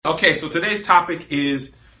Okay, so today's topic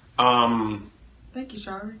is Thank you,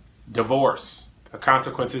 Shari. Divorce, the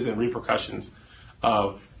consequences and repercussions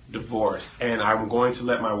of divorce. And I'm going to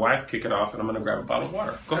let my wife kick it off, and I'm going to grab a bottle of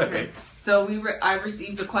water. Go ahead, babe. So I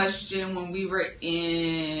received a question when we were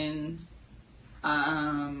in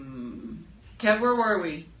Kev, where were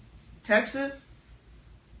we? Texas?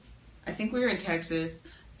 I think we were in Texas,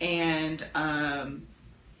 and I've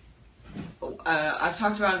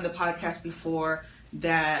talked about in the podcast before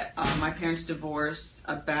that my parents divorced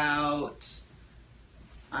about,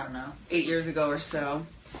 8 years ago or so,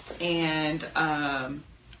 and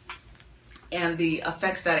the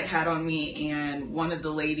effects that it had on me. And one of the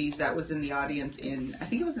ladies that was in the audience I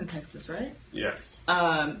think it was in Texas, right? Yes.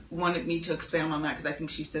 Wanted me to expand on that because I think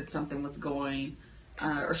she said something was going,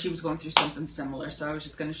 or she was going through something similar. So I was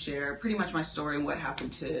just going to share pretty much my story and what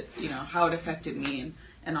happened to, how it affected me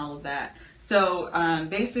and all of that. So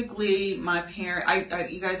basically, my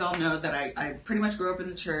you guys all know that I pretty much grew up in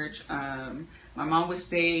the church. My mom was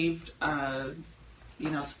saved, from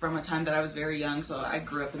a time that I was very young, so I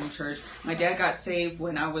grew up in the church. My dad got saved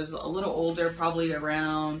when I was a little older, probably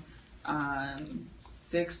around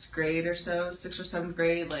 6th grade or so, 6th or 7th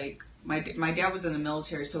grade. Like my dad was in the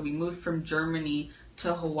military, so we moved from Germany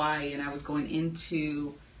to Hawaii, and I was going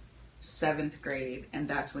into 7th grade, and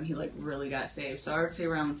that's when he really got saved. So I would say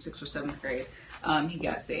around 6th or 7th grade, he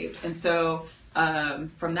got saved. And so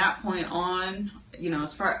from that point on,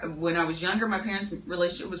 as far when I was younger, my parents'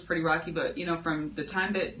 relationship was pretty rocky, but from the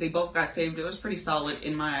time that they both got saved, it was pretty solid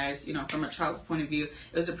in my eyes. From a child's point of view,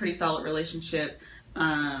 it was a pretty solid relationship.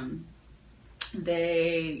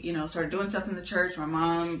 They started doing stuff in the church. My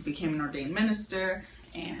mom became an ordained minister,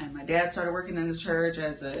 and my dad started working in the church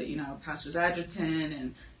as a pastor's adjutant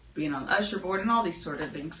and being on the usher board and all these sort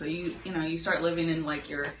of things. So you start living in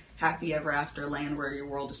your happy ever after land where your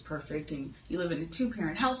world is perfect, and you live in a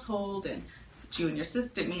 2-parent household, and you and your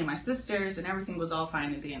sister, me and my sisters, and everything was all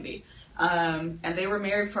fine and dandy. And they were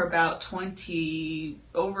married for about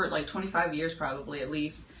 25 years probably, at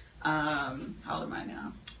least. How old am I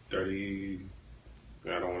now? 30.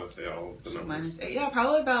 I don't want to say all the numbers. -8. Yeah,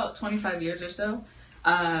 probably about 25 years or so.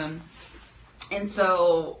 And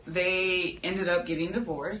so they ended up getting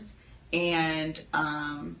divorced. And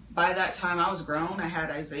by that time, I was grown. I had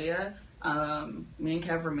Isaiah. Me and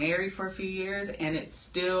Kev were married for a few years, and it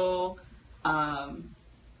still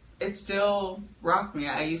rocked me.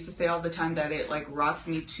 I used to say all the time that it rocked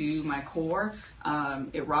me to my core.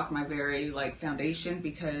 It rocked my very foundation,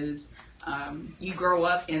 because you grow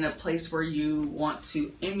up in a place where you want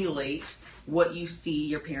to emulate what you see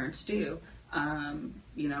your parents do.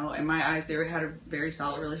 In my eyes, they had a very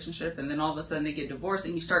solid relationship, and then all of a sudden they get divorced,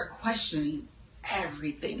 and you start questioning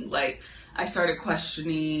everything. I started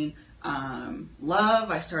questioning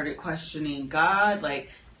love. I started questioning God.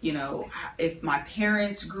 If my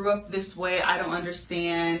parents grew up this way, I don't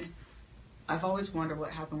understand. I've always wondered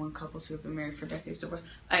what happened when couples who have been married for decades divorce,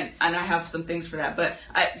 and I have some things for that. But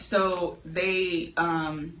I feel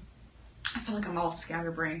like I'm all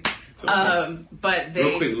scatterbrained. Okay. But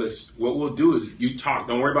real quick, list. What we'll do is you talk.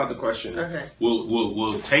 Don't worry about the question. Okay.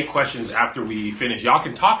 We'll take questions after we finish. Y'all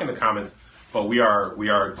can talk in the comments, but we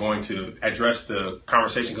are going to address the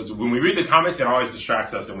conversation, because when we read the comments, it always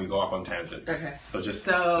distracts us and we go off on tangent. Okay.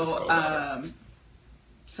 So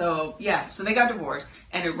So they got divorced,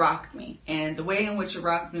 and it rocked me. And the way in which it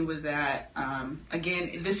rocked me was that,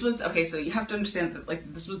 again, this was, okay, so you have to understand that,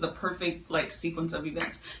 this was the perfect, sequence of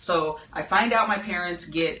events. So I find out my parents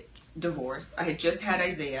get divorced. I had just had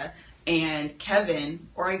Isaiah, and Kevin,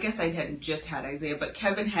 or I guess I hadn't just had Isaiah, but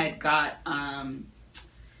Kevin had got,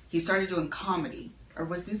 he started doing comedy. Or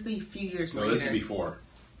was this a few years later? No, this is before.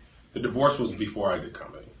 The divorce was before I did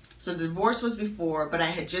comedy. So the divorce was before, but I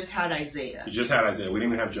had just had Isaiah. You just had Isaiah. We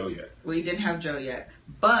didn't even have Joe yet. We didn't have Joe yet.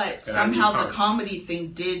 But somehow the comedy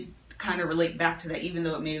thing did kind of relate back to that, even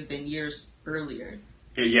though it may have been years earlier.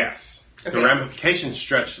 Yes. Okay. The ramifications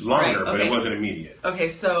stretched longer, but it wasn't immediate. Okay,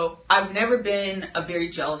 so I've never been a very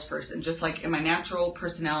jealous person. Just in my natural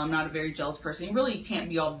personality, I'm not a very jealous person. You can't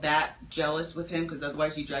be all that jealous with him, because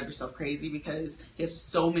otherwise you drive yourself crazy, because he has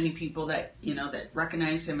so many people that, that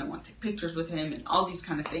recognize him and want to take pictures with him and all these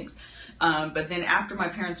kind of things. But then after my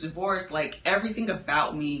parents' divorce, everything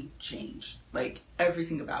about me changed.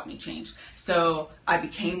 Everything about me changed. So I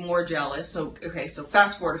became more jealous. So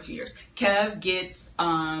fast forward a few years. Kev gets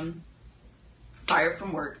fired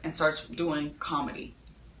from work and starts doing comedy.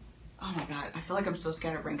 Oh my God, I feel like I'm so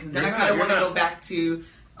scatterbrained, because then I kind of want to go back to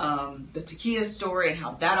the Takia story and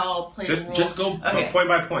how that all played a role. Just go point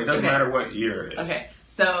by point. It doesn't matter what year it is. Okay,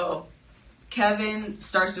 so Kevin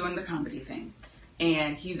starts doing the comedy thing,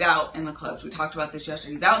 and he's out in the clubs. We talked about this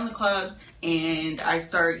yesterday. He's out in the clubs, and I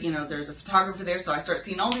start, there's a photographer there, so I start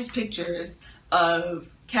seeing all these pictures of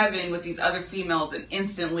Kevin with these other females, and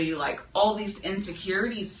instantly, like, all these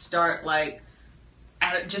insecurities start, like,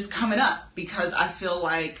 just coming up, because I feel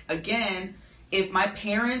like, again, if my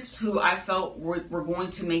parents, who I felt were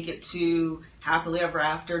going to make it to happily ever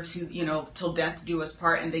after, to, till death do us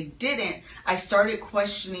part, and they didn't, I started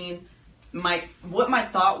questioning what my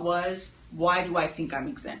thought was. Why do I think I'm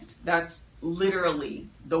exempt? That's literally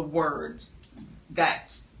the words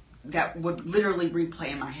that would literally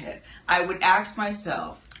replay in my head. I would ask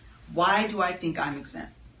myself, why do I think I'm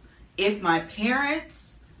exempt? If my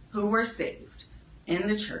parents, who were saved in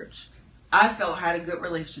the church, I felt had a good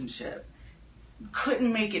relationship,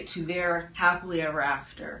 couldn't make it to their happily ever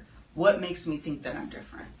after, what makes me think that I'm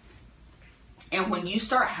different? And when you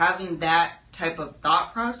start having that type of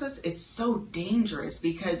thought process, it's so dangerous,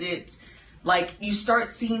 because it's like you start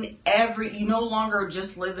seeing you no longer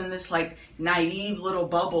just live in this like naive little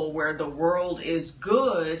bubble where the world is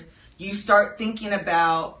good. You start thinking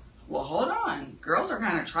about, well, hold on, girls are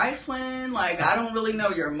kind of trifling. Like, I don't really know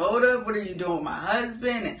your motive. What are you doing with my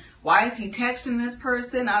husband? And why is he texting this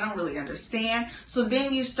person? I don't really understand. So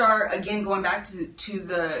then you start, again, going back to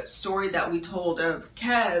the story that we told of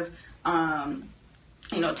Kev,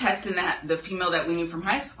 texting the female that we knew from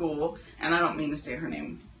high school. And I don't mean to say her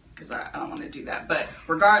name because I don't want to do that. But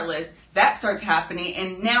regardless, that starts happening.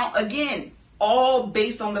 And now, again, all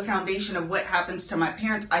based on the foundation of what happens to my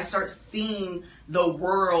parents, I start seeing the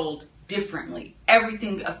world differently.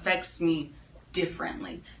 Everything affects me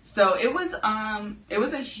differently. So it was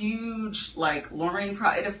a huge learning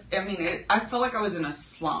process. I felt like I was in a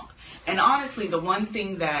slump. And honestly, the one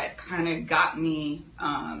thing that kind of got me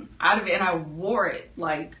out of it, and I wore it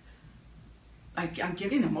I'm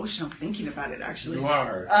getting emotional thinking about it, actually. You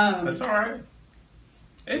are. That's all right.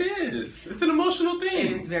 It is. It's an emotional thing.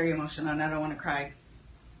 It is very emotional, and I don't want to cry.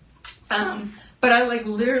 But I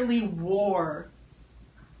literally wore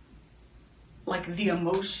the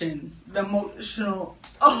emotional.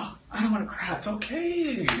 Oh, I don't want to cry. It's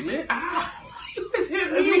okay, man. You was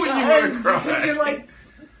hitting me when you want to cry. Because you're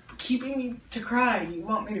keeping me to cry. You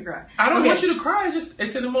want me to cry. I don't want you to cry.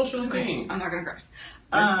 It's an emotional thing. I'm not gonna cry.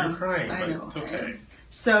 You're crying, but know, it's okay.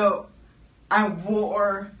 So I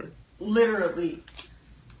wore literally,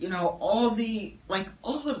 all of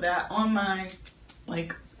that on my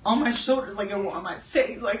shoulders, on my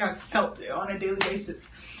face, I felt it on a daily basis.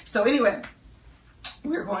 So anyway,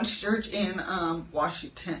 we were going to church in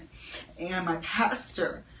Washington, and my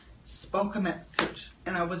pastor spoke a message,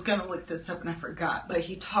 and I was gonna look this up and I forgot, but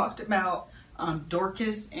he talked about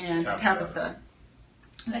Dorcas and Tabitha.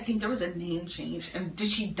 And I think there was a name change. And did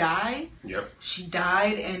she die? Yep. She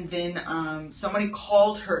died, and then somebody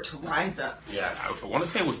called her to rise up. Yeah, I want to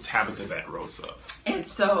say it was Tabitha that rose up. And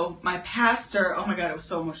so my pastor, oh my God, it was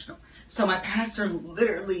so emotional. So my pastor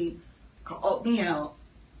literally called me out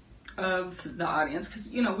of the audience,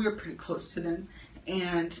 because, we were pretty close to them.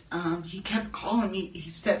 And he kept calling me.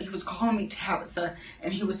 He said he was calling me Tabitha,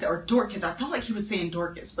 and he was, or Dorcas. I felt like he was saying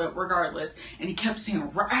Dorcas, but regardless. And he kept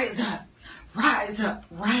saying, rise up. Rise up,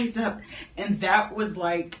 rise up. And that was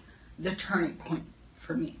the turning point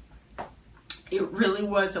for me. It really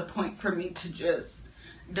was a point for me to just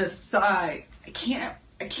decide, I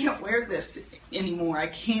can't wear this anymore. I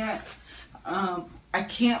can't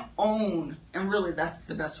own, and really that's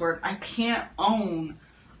the best word, I can't own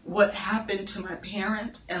what happened to my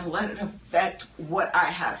parents and let it affect what I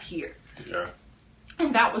have here. Yeah.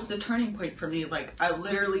 And that was the turning point for me. I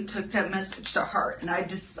literally took that message to heart, and I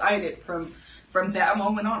decided from that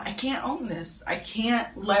moment on, I can't own this. I can't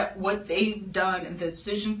let what they've done and the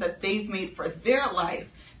decisions that they've made for their life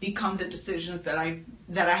become the decisions that I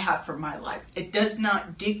have for my life. It does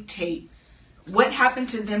not dictate. What happened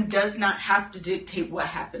to them does not have to dictate what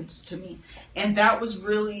happens to me. And that was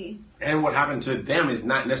really... And what happened to them is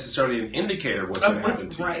not necessarily an indicator of what's going to happen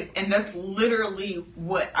to you. Right. And that's literally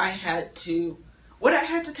what I had to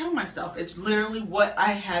tell myself. It's literally what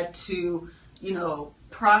I had to,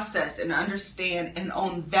 process and understand and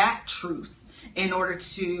own that truth in order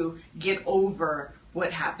to get over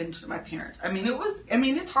what happened to my parents.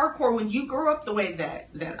 It's hardcore when you grew up the way that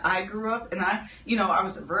I grew up, and I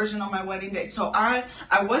was a virgin on my wedding day. So I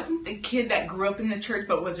wasn't the kid that grew up in the church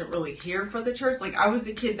but wasn't really here for the church. I was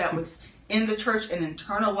the kid that was in the church and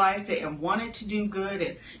internalized it and wanted to do good.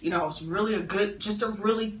 And, you know, I was really just a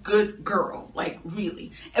really good girl, like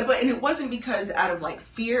really. And it wasn't because out of like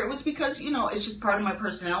fear. It was because, you know, it's just part of my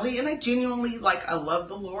personality. And I genuinely, like, I love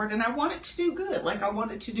the Lord and I wanted to do good. Like, I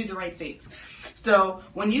wanted to do the right things. So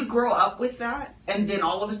when you grow up with that and then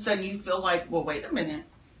all of a sudden you feel like, well, wait a minute,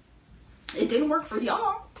 it didn't work for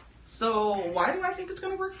y'all. So why do I think it's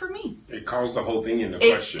going to work for me? It calls the whole thing into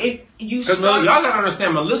question. Because y'all got to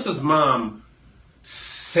understand, Melissa's mom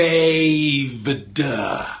saved.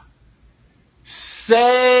 Yeah.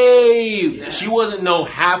 She wasn't no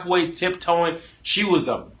halfway tiptoeing. She was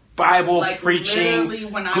a Bible preaching,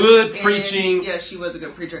 good preaching. Yeah, she was a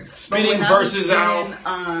good preacher. Spitting verses out.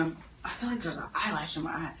 I feel like there's an eyelash in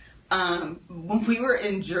my eye. When we were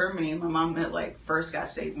in Germany, my mom had first got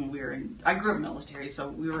saved when we were I grew up military, so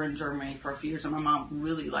we were in Germany for a few years and my mom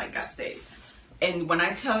really got saved. And when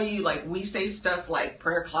I tell you, we say stuff like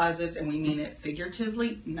prayer closets and we mean it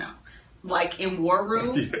figuratively, no. Like in war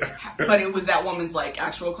room, but it was that woman's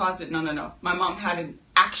actual closet. No. My mom had an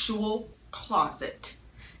actual closet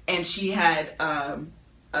and she had,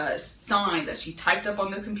 a sign that she typed up on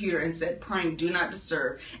the computer and said, praying, do not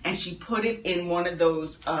disturb. And she put it in one of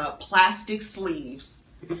those plastic sleeves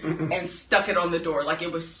and stuck it on the door. Like it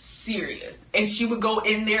was serious. And she would go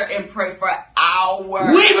in there and pray for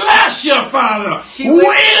hours. We bless you, Father. We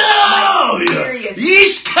love you.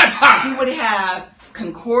 She would have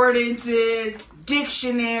concordances,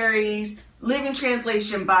 dictionaries, Living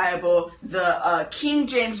Translation Bible, the King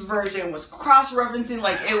James Version was cross-referencing,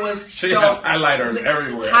 it was she had highlighters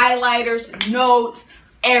everywhere. Highlighters, notes,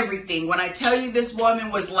 everything. When I tell you this woman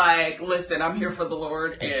was listen, I'm here for the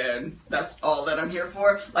Lord, and that's all that I'm here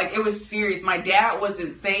for. It was serious. My dad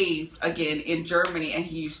wasn't saved again in Germany, and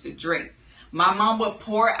he used to drink. My mom would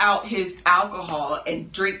pour out his alcohol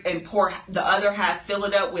and drink and pour the other half, fill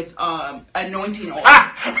it up with anointing oil.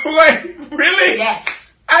 Wait, really? Yes.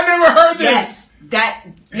 I never heard this. Yes,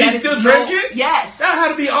 he still drink it? Yes. That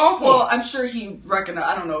had to be awful. Well, I'm sure he recognized.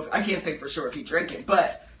 I don't know. I can't say for sure if he drank it,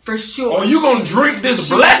 but for sure. Oh, you gonna drink this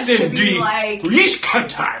blessing, D?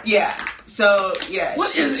 Yeah. So yeah.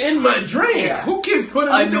 What is in my drink? Yeah. Who keeps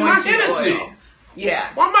putting this in my Hennessy? Oil. Yeah.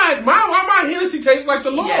 Why my Hennessy tastes like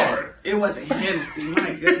the Lord? Yeah. It wasn't Hennessy.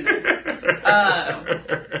 My goodness.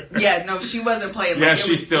 Yeah. No, she wasn't playing. Yeah,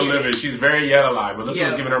 she's still living. She's very yet alive. Melissa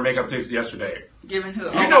was giving her makeup tips yesterday. Giving who?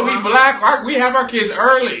 You know, we black. We have our kids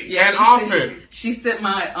early and often. She sent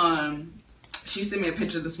She sent me a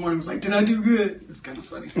picture this morning. Was like, did I do good? It's kind of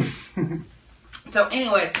funny. So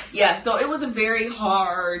anyway, yeah. So it was a very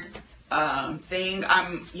hard thing.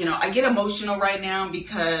 I get emotional right now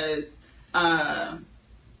because.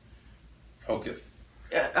 Focus.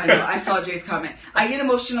 I know. I saw Jay's comment. I get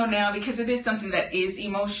emotional now because it is something that is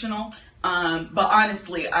emotional. But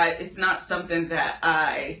honestly, it's not something that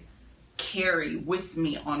I carry with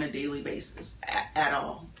me on a daily basis at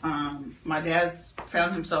all. My dad's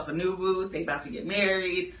found himself a new boo. They about to get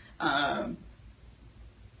married.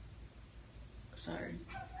 Sorry.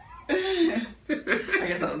 I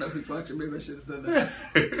guess I don't know who's watching. Maybe I should have said that.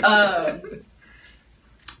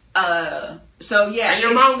 So yeah. And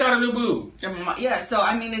your mom got a new boo. Yeah. So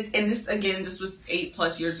I mean, this was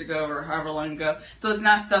 8+ years ago or however long ago. So it's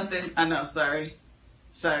not something. I know. Sorry,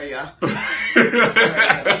 y'all.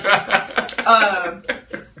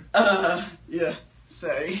 Yeah.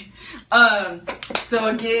 Sorry. So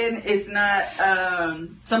again, it's not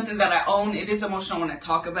something that I own. It is emotional when I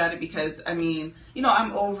talk about it because I'm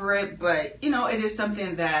over it, but it is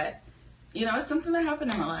something that it's something that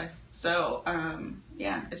happened in my life. So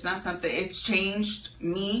yeah, it's not something. It's changed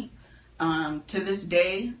me to this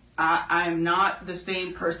day. I'm not the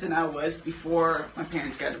same person I was before my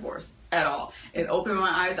parents got divorced at all. It opened my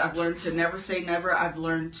eyes. I've learned to never say never. I've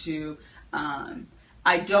learned to,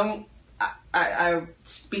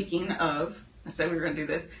 speaking of, I said we were going to do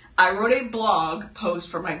this. I wrote a blog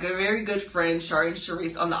post for my very good friend, Shari and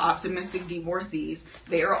Sharice, on the optimistic divorcees.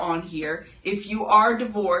 They are on here. If you are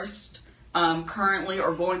divorced, currently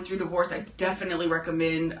or going through divorce, I definitely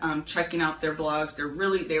recommend checking out their blogs.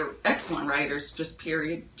 They're excellent writers,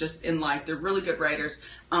 just in life. They're really good writers.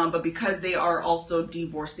 But because they are also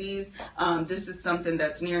divorcees, this is something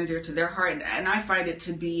that's near and dear to their heart. And I find it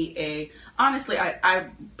to be honestly, I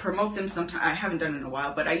promote them sometimes. I haven't done it in a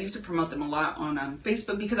while, but I used to promote them a lot on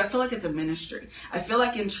Facebook because I feel like it's a ministry. I feel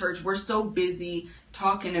like in church, we're so busy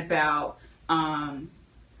talking about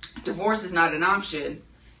divorce is not an option.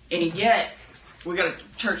 And yet, we got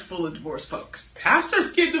a church full of divorced folks.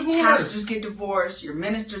 Pastors get divorced. Pastors get divorced. Your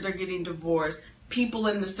ministers are getting divorced. People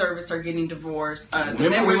in the service are getting divorced. We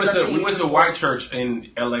went to White Church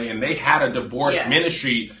in LA, and they had a divorce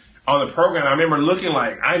ministry on the program. I remember looking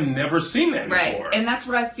like, I've never seen that before. Right. And that's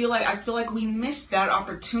what I feel like. I feel like we missed that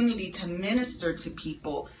opportunity to minister to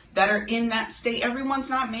people that are in that state. Everyone's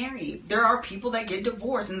not married. There are people that get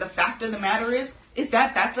divorced. And the fact of the matter is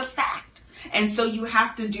that that's a fact. And so you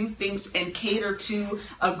have to do things and cater to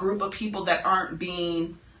a group of people that aren't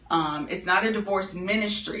being, it's not a divorce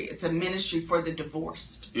ministry. It's a ministry for the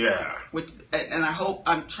divorced. Yeah. And I hope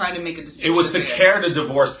I'm trying to make a distinction. It was to care to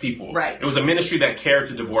divorced people. Right. It was a ministry that cared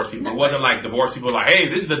to divorced people. It wasn't like divorced people like, hey,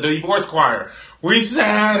 this is the divorce choir. We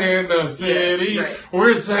sat in the city. Yeah, right.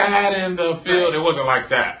 We're sat in the field. Right. It wasn't like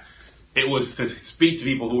that. It was to speak to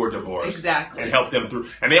people who were divorced. Exactly. And help them through.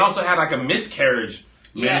 And they also had like a miscarriage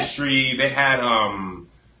ministry. They had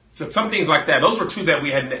some things like that. Those were two that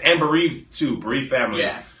we had, and bereaved families.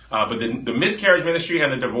 Yeah. But the miscarriage ministry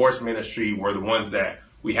and the divorce ministry were the ones that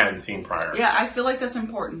we hadn't seen prior. Yeah, I feel like that's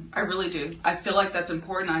important. I really do. I feel like that's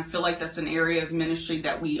important. I feel like that's an area of ministry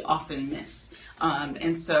that we often miss.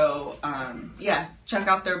 And so, check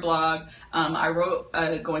out their blog. I wrote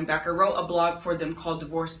a blog for them called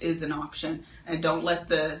Divorce is an Option. And don't let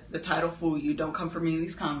the title fool you. Don't come for me in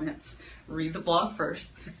these comments. Read the blog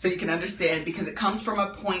first so you can understand, because it comes from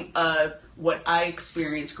a point of what I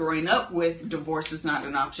experienced growing up with divorce is not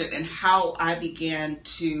an option, and how I began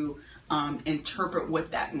to interpret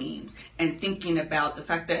what that means, and thinking about the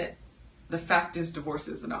fact is divorce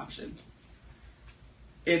is an option.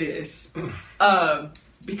 It is.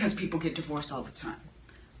 Because people get divorced all the time.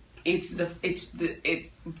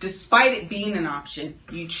 Despite it being an option,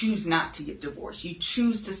 you choose not to get divorced. You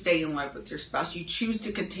choose to stay in love with your spouse. You choose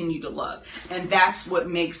to continue to love. And that's what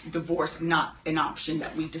makes divorce not an option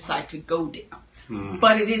that we decide to go down.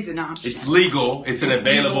 But it is an option. It's legal. It's an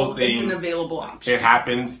available thing. It's an available option. It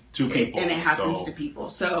happens to people. And it happens to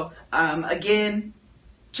people. So, again,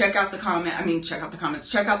 check out the comments.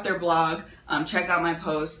 Check out their blog. Check out my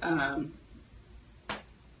post.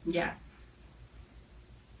 Yeah.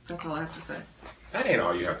 That's all I have to say. That ain't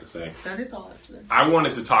all you have to say. That is all I have to say. I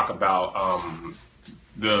wanted to talk about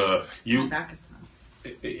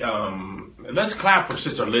let's clap for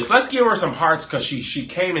Sister Liz. Let's give her some hearts, because she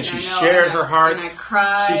came and she shared her hearts. And I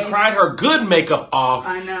cried. She cried her good makeup off.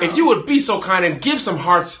 I know. If you would be so kind and give some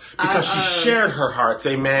hearts, because she shared her hearts.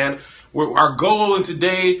 Amen. Our goal in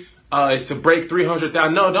today is to break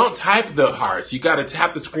 300,000. No, don't type the hearts. You got to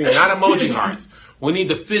tap the screen, not emoji hearts. We need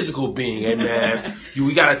the physical being, amen.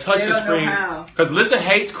 We got to touch the screen. Because Lisa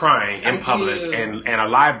hates crying in public, and a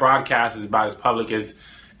live broadcast is about as public as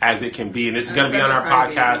it can be. And this is going to be on our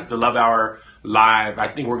podcast, the Love Hour Live. I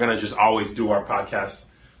think we're going to just always do our podcast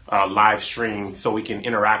live streams so we can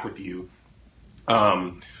interact with you.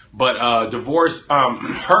 But divorce,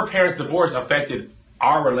 her parents' divorce affected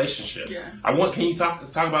our relationship. Yeah. Can you talk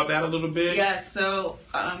about that a little bit? Yeah. So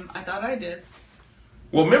I thought I did.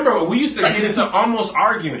 Well, remember, we used to get into almost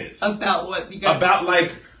arguments. About what? You got about,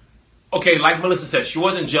 like Melissa said, she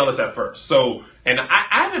wasn't jealous at first. So, and I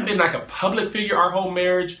haven't been like a public figure our whole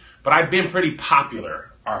marriage, but I've been pretty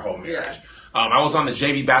popular our whole marriage. Yeah. I was on the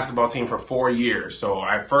JV basketball team for 4 years. So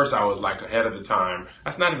at first I was like ahead of the time.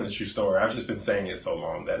 That's not even a true story. I've just been saying it so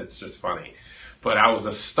long that it's just funny. But I was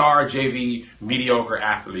a star JV mediocre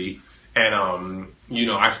athlete. And,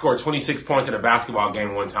 I scored 26 points in a basketball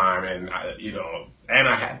game one time, and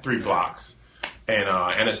I had 3 blocks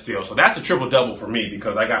and a steal. So that's a triple-double for me,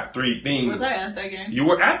 because I got 3 things. Was I at that game? You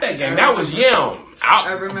were at that game. That was Yelm.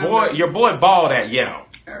 I remember. Your boy balled at Yelm.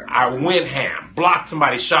 I went ham. Blocked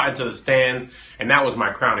somebody, shot into the stands, and that was my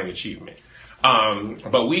crowning achievement.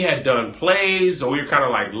 But we had done plays, so we were kind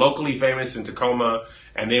of like locally famous in Tacoma.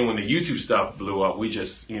 And then when the YouTube stuff blew up, we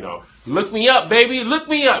just, look me up, baby, look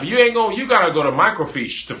me up. You gotta go to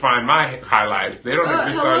Microfiche to find my highlights. They don't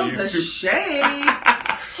exist on YouTube. The shade.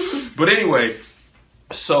 But anyway,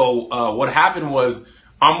 so what happened was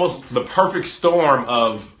almost the perfect storm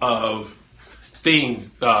of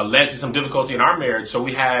things led to some difficulty in our marriage. So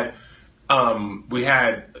we had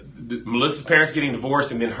Melissa's parents getting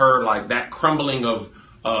divorced, and then her, like, that crumbling of,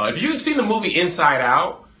 if you've seen the movie Inside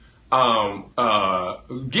Out,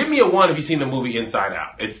 give me a 1 if you've seen the movie Inside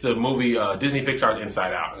Out. It's the movie Disney Pixar's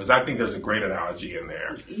Inside Out, because I think there's a great analogy in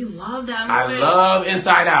there. You love that movie? I love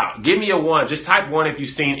Inside Out. Give me a 1. Just type 1 if you've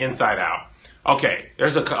seen Inside Out. Okay,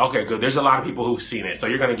 good. There's a lot of people who've seen it, so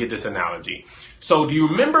you're gonna get this analogy. So do you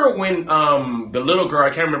remember when the little girl, I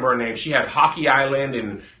can't remember her name, she had Hockey Island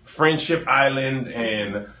and Friendship Island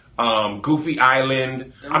and Goofy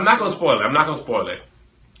Island. I'm not gonna spoil it.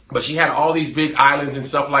 But she had all these big islands and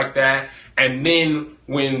stuff like that. And then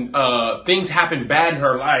when things happened bad in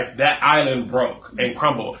her life, that island broke and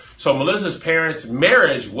crumbled. So Melissa's parents'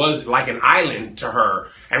 marriage was like an island to her.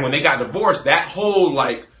 And when they got divorced, that whole,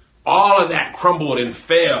 like, all of that crumbled and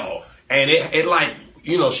fell. And it like,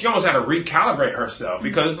 you know, she almost had to recalibrate herself,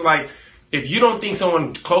 because it's like, if you don't think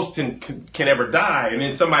someone close can ever die, and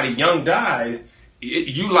then somebody young dies,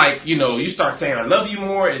 you like, you know, you start saying, I love you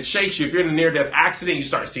more. It shakes you. If you're in a near-death accident, you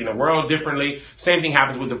start seeing the world differently. Same thing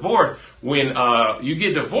happens with divorce. When you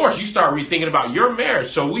get divorced, you start rethinking about your marriage.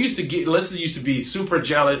 So Alyssa used to be super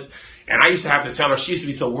jealous, and I used to have to tell her, she used to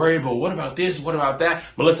be so worried, but what about this? What about that?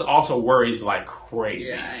 Melissa also worries like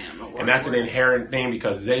crazy. Yeah, I am a worrier. And that's an inherent thing,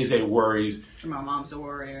 because Zay worries. My mom's a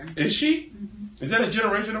worrier. Is she? Mm-hmm. Is that a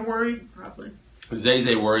generational worry? Probably.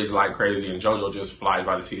 Zay worries like crazy, and JoJo just flies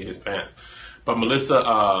by the seat of his pants. But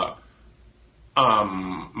Melissa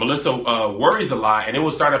worries a lot, and it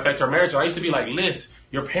will start to affect her marriage. So I used to be like, Liz,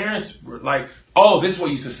 your parents were like, oh, this is what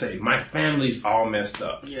you used to say, my family's all messed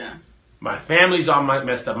up. Yeah. My family's all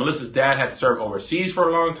messed up. Melissa's dad had served overseas for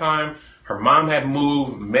a long time. Her mom had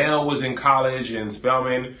moved. Mel was in college in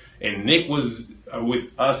Spelman, and Nick was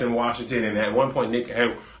with us in Washington. And at one point, Nick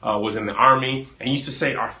was in the Army, and used to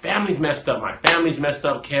say, our family's messed up. My family's messed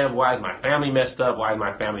up. Kev, why is my family messed up? Why is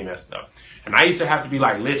my family messed up? And I used to have to be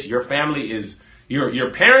like, Liz, your family is,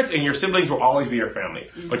 your parents and your siblings will always be your family.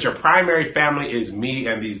 Mm-hmm. But your primary family is me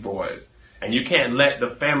and these boys. And you can't let the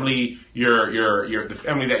family, the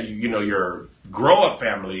family that you know, your grow-up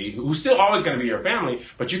family, who's still always going to be your family,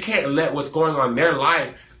 but you can't let what's going on in their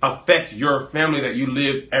life affect your family that you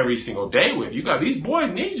live every single day with. You got, these boys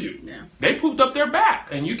need you. Yeah. They pooped up their back,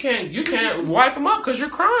 and you can't wipe them up because you're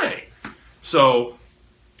crying. So,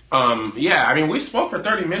 yeah, I mean, we spoke for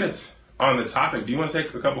 30 minutes on the topic. Do you want to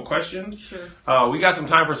take a couple questions? Sure. We got some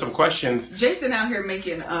time for some questions. Jason out here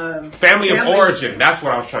making family of origin. That's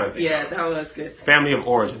what I was trying to think. Yeah, that was good. Family of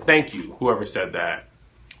origin. Thank you, whoever said that.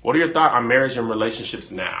 What are your thoughts on marriage and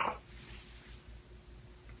relationships now?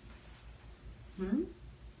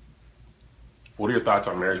 What are your thoughts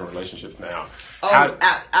on marriage and relationships now? Oh,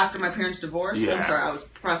 after my parents' divorce? Yeah. I'm sorry, I was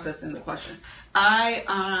processing the question. I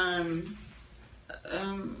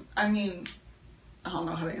mean, I don't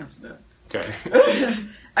know how to answer that. Okay.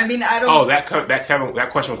 I mean, I don't. Oh, that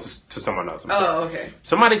question was to someone else. Oh, okay.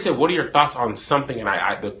 Somebody said, "What are your thoughts on something?"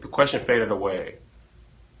 And the question faded away.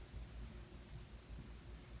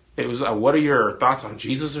 It was, "What are your thoughts on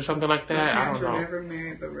Jesus?" or something like that. I don't know. My parents were never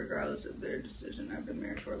married, but regardless of their decision, I've been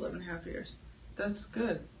married for 11.5 years. That's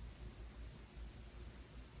good.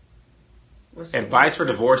 Advice for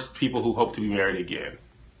divorced people who hope to be married again.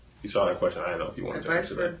 You saw that question. I don't know if you wanted to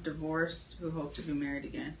answer that. Advice for divorced who hope to be married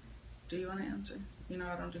again. Do you want to answer? You know,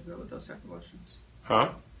 I don't do good with those type of questions. Huh?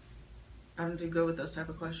 I don't do good with those type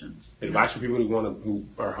of questions. Advice for people who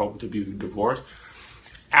are hoping to be divorced.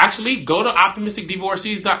 Actually, go to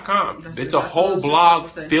optimisticdivorcees.com. It's a whole blog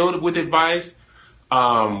filled with advice.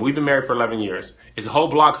 We've been married for 11 years. It's a whole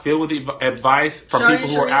blog filled with advice from people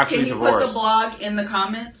who are actually divorced. Can you put the blog in the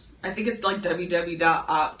comments? I think it's like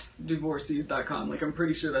www.optdivorcees.com. Like, I'm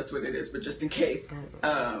pretty sure that's what it is, but just in case.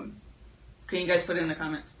 Can you guys put it in the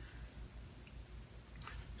comments?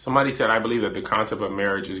 Somebody said, I believe that the concept of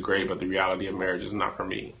marriage is great, but the reality of marriage is not for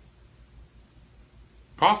me.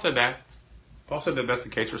 Paul said that. Paul said that that's the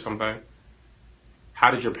case for something. How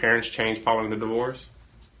did your parents change following the divorce?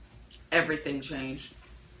 Everything changed.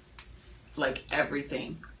 Like,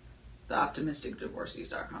 everything. The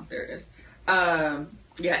optimisticdivorcees.com. There it is. Yeah,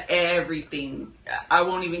 everything. I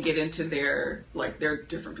won't even get into they're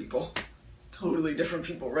different people. Totally different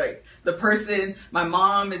people, right? The person, my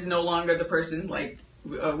mom is no longer the person, like,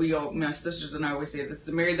 my sisters and I always say that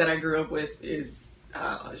the Mary that I grew up with is,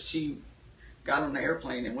 she got on an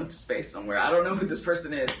airplane and went to space somewhere. I don't know who this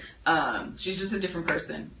person is. She's just a different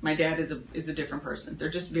person. My dad is a different person. They're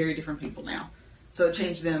just very different people now. So it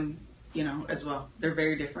changed them, as well. They're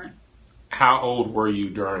very different. How old were you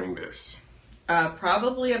during this?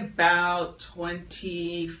 Probably about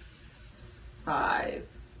 25.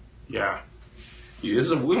 Yeah. We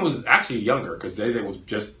was actually younger because Zay was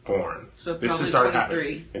just born. So probably this started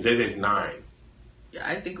 23. And Zay's 9. Yeah,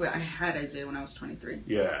 I think I had Isaiah when I was 23.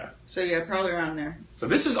 Yeah. So yeah, probably around there. So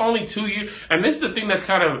this is only 2 years. And this is the thing that's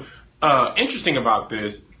kind of interesting about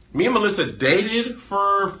this. Me and Melissa dated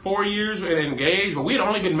for 4 years and engaged, but we had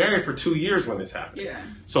only been married for 2 years when this happened. Yeah.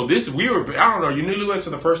 So I don't know, you newlyweds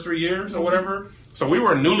for the first 3 years or whatever? So we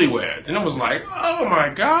were newlyweds. And it was like, oh my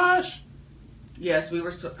gosh. Yes, we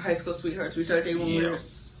were high school sweethearts. We started dating when we were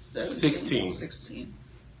 16.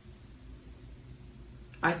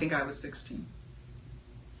 I think I was 16.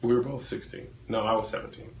 We were both 16. No, I was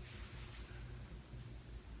 17.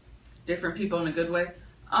 Different people in a good way?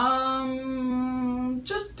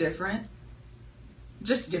 Just different.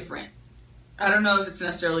 Just different. I don't know if it's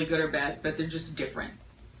necessarily good or bad, but they're just different.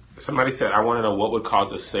 Somebody said, I want to know what would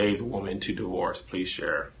cause a saved woman to divorce. Please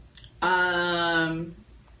share. I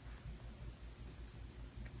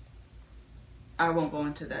won't go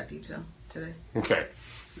into that detail today. Okay.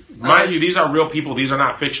 Mind you, these are real people. These are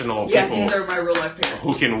not fictional people. Yeah, these are my real life parents.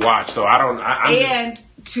 Who can watch. So I don't... And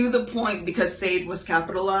to the point, because saved was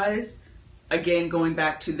capitalized, again, going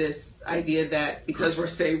back to this idea that because we're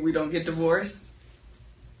saved, we don't get divorced.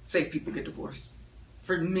 Saved people get divorced.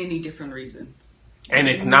 For many different reasons. And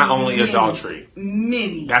it's not only adultery.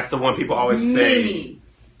 Many. That's the one people always say. Many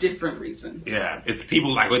different reasons. Yeah. It's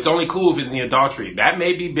people like, it's only cool if it's in the adultery. That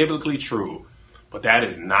may be biblically true. But that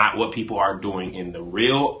is not what people are doing in the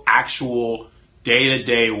real, actual,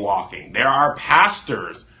 day-to-day walking. There are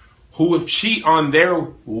pastors who would cheat on their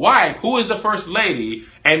wife, who is the first lady,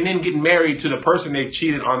 and then get married to the person they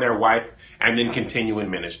cheated on their wife, and then continue in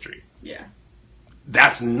ministry. Yeah.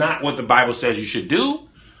 That's not what the Bible says you should do.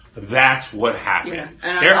 That's what happens.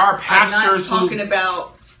 Yeah. There are pastors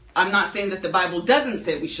I'm not saying that the Bible doesn't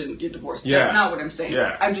say we shouldn't get divorced. Yeah. That's not what I'm saying.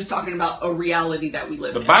 Yeah. I'm just talking about a reality that we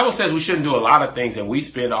live in. The Bible says we shouldn't do a lot of things, and we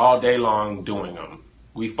spend all day long doing them.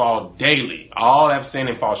 We fall daily. All have sinned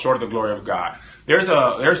and fall short of the glory of God. There's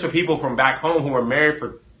the people from back home who were married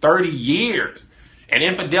for 30 years, and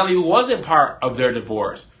infidelity wasn't part of their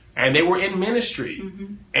divorce. And they were in ministry,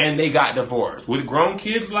 and they got divorced with grown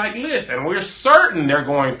kids like this. And we're certain they're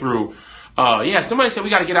going through... somebody said we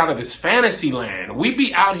got to get out of this fantasy land. We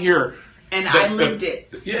be out here. And I lived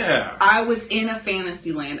it. Yeah. I was in a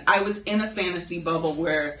fantasy land. I was in a fantasy bubble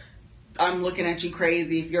where I'm looking at you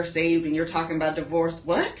crazy if you're saved and you're talking about divorce.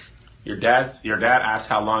 What? Your dad asked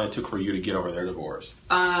how long it took for you to get over their divorce.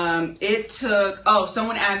 It took...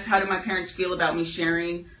 someone asked, how did my parents feel about me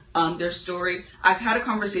sharing their story? I've had a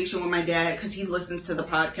conversation with my dad because he listens to the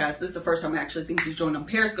podcast. This is the first time I actually think he's joined on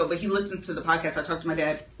Periscope, but he listens to the podcast. I talk to my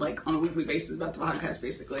dad like on a weekly basis about the podcast,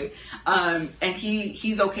 basically. And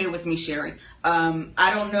he's okay with me sharing.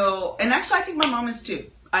 I don't know, and actually, I think my mom is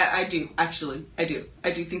too. I do actually. I do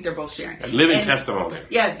think they're both sharing. A living testimony.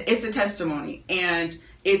 Yeah, it's a testimony, and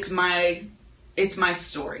it's my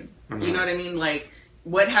story. Mm-hmm. You know what I mean? Like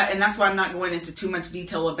and that's why I'm not going into too much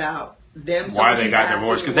detail about them. Why they got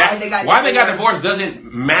divorced? Because why they got divorced doesn't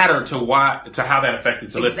matter to how that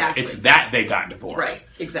affected. So exactly. It's that they got divorced. Right.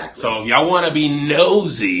 Exactly. So y'all want to be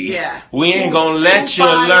nosy? Yeah. We ain't gonna let you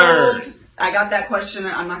learn. I got that question.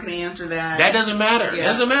 I'm not going to answer that. That doesn't matter. Yeah. It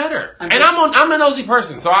doesn't matter. I'm a nosy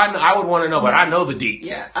person, so I would want to know, but I know the deets.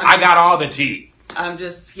 Yeah. I got all the tea. I'm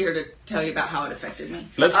just here to tell you about how it affected me.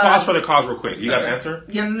 Let's pause for the cause real quick. You got an answer?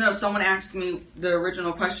 Yeah, no. Someone asked me. The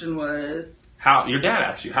original question was. How your dad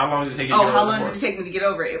asked you? How long did it take you to get over it? How long did it take me to get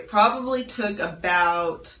over it? It probably took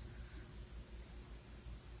about...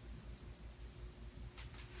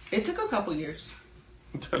 It took a couple years.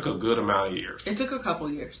 It took a good amount of years. It took a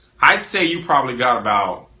couple years. I'd say you probably got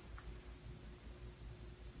about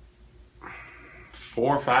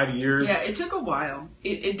 4 or 5 years. Yeah, it took a while.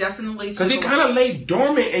 It definitely took a while. Because it kind of lay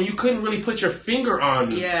dormant and you couldn't really put your finger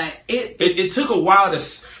on it. Yeah. It took a while to...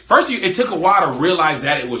 First, it took a while to realize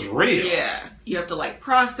that it was real. Yeah. You have to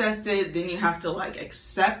process it, then you have to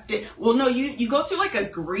accept it. Well, no, you go through a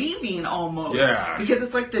grieving almost. Yeah. Because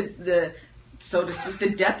it's the so to speak, the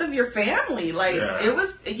death of your family. It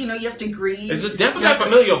was, you have to grieve. It's definitely a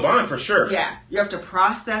familial bond for sure. Yeah. You have to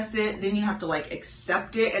process it, then you have to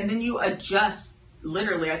accept it, and then you adjust.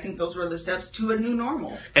 Literally, I think those were the steps to a new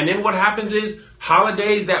normal. And then what happens is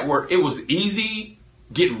holidays it was easy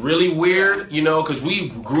get really weird, because we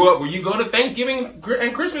grew up where you go to Thanksgiving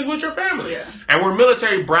and Christmas with your family. Yeah. And we're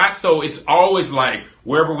military brats, so it's always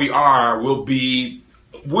wherever we are, we'll be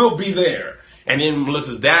there. And then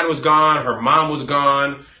Melissa's dad was gone, her mom was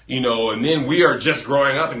gone, and then we are just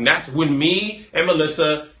growing up. And that's when me and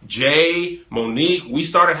Melissa, Jay, Monique, we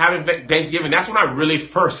started having Thanksgiving. That's when I really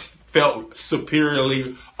first felt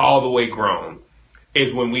superiorly all the way grown,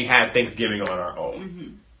 is when we had Thanksgiving on our own. Mm-hmm.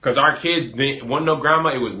 Because our kids wasn't no grandma.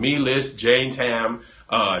 It was me, Liz, Jane, Tam,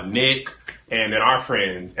 Nick, and then our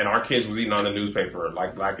friends. And our kids was eating on the newspaper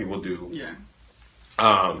like black people do. Yeah.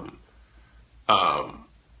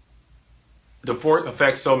 Divorce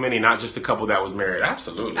affects so many, not just the couple that was married.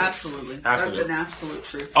 Absolutely. That's an absolute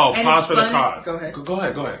truth. Oh, and pause for the cause. Go ahead. Go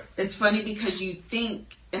ahead. It's funny because you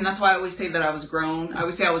think, and that's why I always say that I was grown. I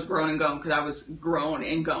always say I was grown and gone because I was grown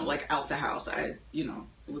and gone, out the house. I,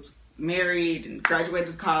 was married and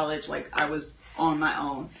graduated college. I was on my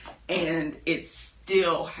own, and it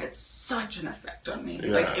still had such an effect on me.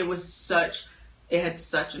 Yeah. It had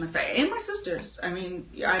such an effect. And my sisters. I mean,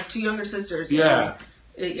 I have 2 younger sisters. Yeah.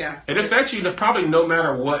 It affects you probably no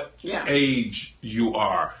matter what age you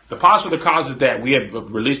are. The pause for the cause is that we have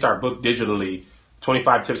released our book digitally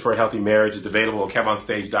 25 Tips for a Healthy Marriage is available at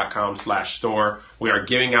kevonstage.com/store. We are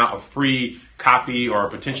giving out a free copy or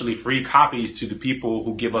potentially free copies to the people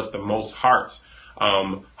who give us the most hearts.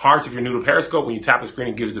 Hearts, if you're new to Periscope, when you tap the screen,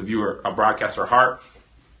 it gives the viewer a broadcaster heart.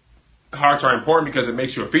 Hearts are important because it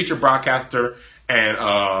makes you a featured broadcaster, and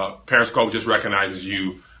Periscope just recognizes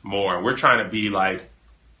you more. And we're trying to be like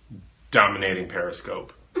dominating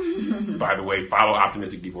Periscope. By the way, follow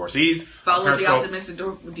Optimistic Divorcees. Follow Periscope. the Optimistic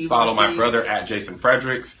Divorcees. Follow my brother at Jason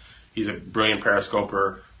Fredericks. He's a brilliant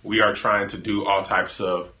Periscoper. We are trying to do all types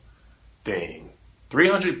of things.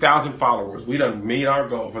 300,000 followers. We done meet our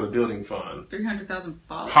goal for the building fund. 300,000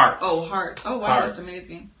 followers. Hearts. Oh, heart. Oh, wow, Hearts. That's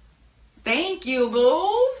amazing. Thank you,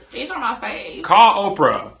 boo. These are my faves. Call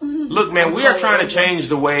Oprah. Look, man, we are trying to change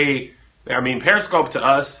the way. I mean, Periscope to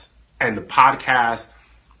us and the podcast.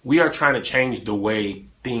 We are trying to change the way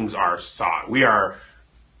things are sought. We are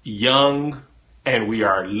young and we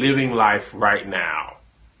are living life right now.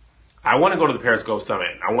 I want to go to the Periscope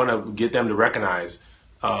Summit. I want to get them to recognize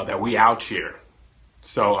that we out here.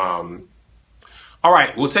 So, all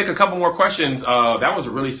right, we'll take a couple more questions. That was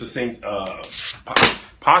a really succinct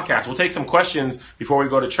podcast. We'll take some questions before we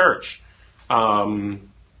go to church.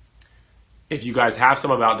 If you guys have some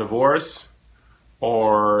about divorce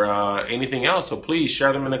or anything else, so please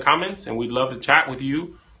share them in the comments, and we'd love to chat with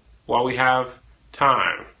you while we have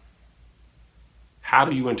time. How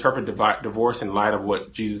do you interpret divorce in light of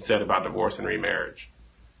what Jesus said about divorce and remarriage?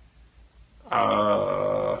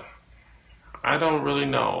 I don't really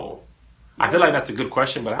know. I feel like that's a good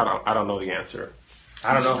question, but I don't know the answer.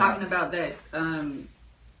 I don't know. Talking about that,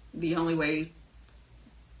 the only way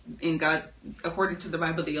in God, according to the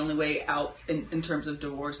Bible, the only way out in terms of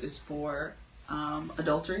divorce is for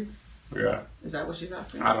adultery. Yeah. Is that what she's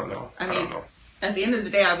asking? I don't know. I mean, don't know. At the end of the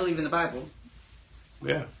day, I believe in the Bible.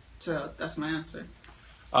 Yeah. So that's my answer.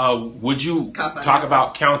 Would you talk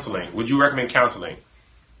about counseling? Would you recommend counseling?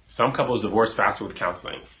 Some couples divorce faster with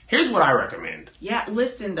counseling. Here's what I recommend. Yeah,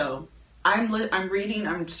 listen though.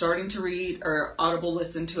 I'm starting to read or audible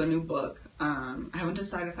listen to a new book. I haven't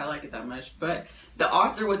decided if I like it that much, but the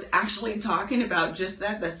author was actually talking about just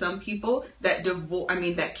that some people that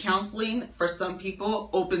counseling for some people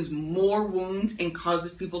opens more wounds and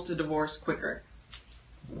causes people to divorce quicker.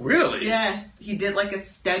 Really? Yes, he did like a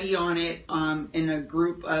study on it in a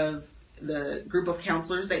group of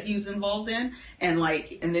counselors that he was involved in, and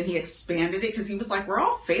then he expanded it because he was like, we're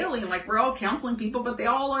all failing, like we're all counseling people, but they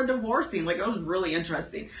all are divorcing. Like, it was really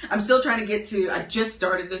interesting. I'm still trying to get to, I just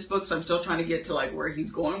started this book, so I'm still trying to get to like where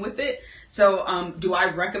he's going with it. So do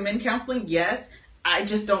I recommend counseling? Yes. I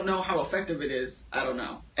just don't know how effective it is. I don't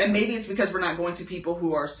know. And maybe it's because we're not going to people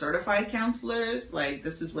who are certified counselors. Like,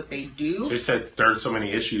 this is what they do. She said there's so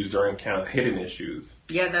many issues during hidden issues.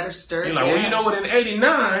 Yeah, that are stirred. You're like, well, you know what? In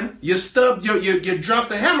 '89, you dropped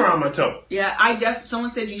the hammer on my toe. Yeah,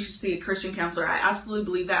 someone said you should see a Christian counselor. I absolutely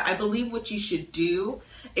believe that. I believe what you should do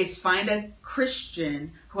is find a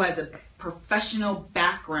Christian who has a professional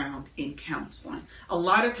background in counseling. A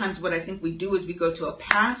lot of times what I think we do is we go to a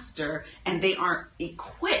pastor and they aren't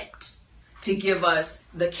equipped to give us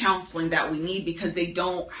the counseling that we need because they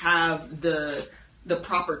don't have the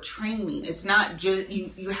proper training. It's not just,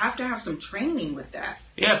 you have to have some training with that.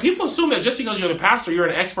 Yeah, people assume that just because you're the pastor, you're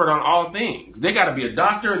an expert on all things. They got to be a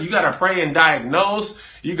doctor. You got to pray and diagnose.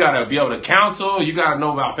 You got to be able to counsel. You got to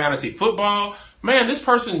know about fantasy football. Man, this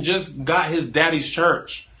person just got his daddy's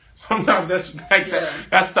church. Sometimes that's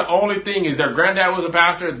the only thing is their granddad was a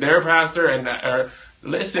pastor, their pastor, and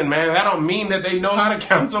listen, man, that don't mean that they know how to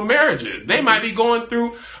counsel marriages. They might be going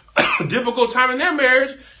through a difficult time in their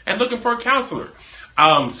marriage and looking for a counselor.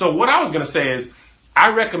 So what I was going to say is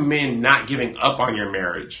I recommend not giving up on your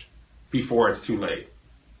marriage before it's too late.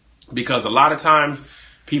 Because a lot of times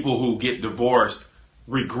people who get divorced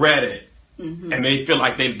regret it. Mm-hmm. And they feel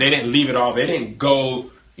like they didn't leave it all. They didn't go,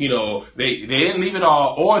 they didn't leave it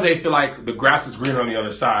all. Or they feel like the grass is greener on the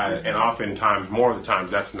other side. Mm-hmm. And oftentimes, more of the times,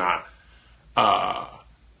 that's not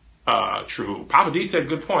true. Papa D said,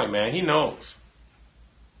 good point, man. He knows.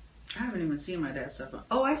 I haven't even seen my dad's stuff.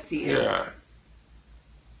 Oh, I see it. Yeah.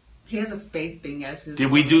 He has a faith thing as his. Did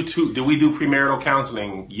we do premarital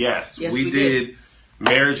counseling? Yes, we did.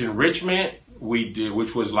 Marriage enrichment. We did,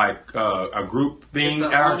 which was like a group thing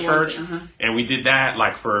at our church, and we did that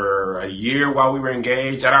like for a year while we were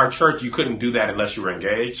engaged. At our church, you couldn't do that unless you were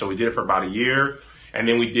engaged, so we did it for about a year, and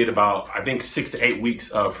then we did about 6 to 8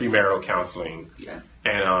 weeks of premarital counseling. Yeah.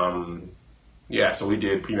 And so we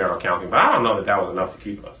did premarital counseling, but I don't know that was enough to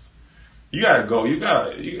keep us. You gotta go.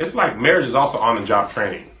 It's like marriage is also on-the-job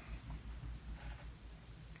training.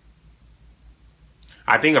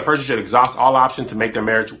 I think a person should exhaust all options to make their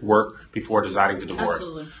marriage work before deciding to divorce.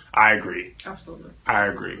 Absolutely. I agree. Absolutely. I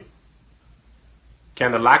agree.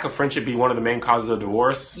 Can the lack of friendship be one of the main causes of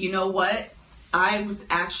divorce? You know what? I was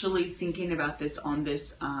actually thinking about this on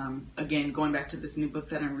this, again, going back to this new book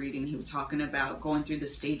that I'm reading. He was talking about going through the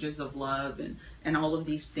stages of love and all of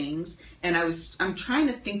these things. And I'm trying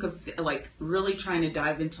to think of, like, really trying to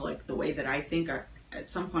dive into, like, the way that I think. At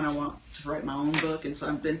some point I want to write my own book. And so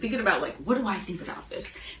I've been thinking about, like, what do I think about this?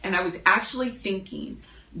 And I was actually thinking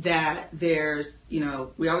that there's, you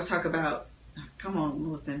know, we always talk about, come on,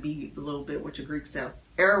 Melissa, and be a little bit with your Greek self,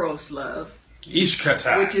 eros love.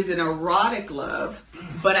 Ishkata. Which is an erotic love,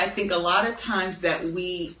 but I think a lot of times that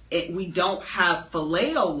we don't have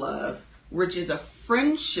phileo love, which is a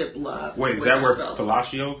friendship love. Wait, is that where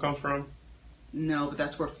fellatio comes from? No, but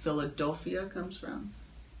that's where Philadelphia comes from.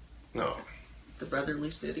 No. The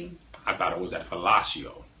brotherly city. I thought it was at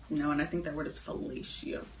fellatio. No, and I think that word is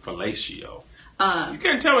fellatio. Fellatio. You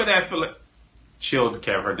can't tell me that Chill,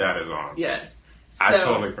 Kev, her dad is on. Yes. So, I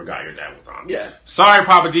totally forgot your dad was on. Yes. Sorry,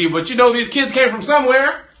 Papa D, but you know these kids came from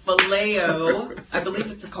somewhere. Phileo. I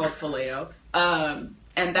believe it's called phileo. And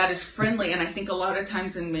that is friendly. And I think a lot of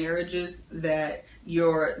times in marriages that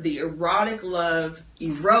the erotic love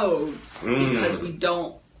erodes because we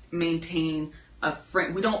don't maintain a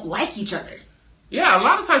friend. We don't like each other. Yeah, a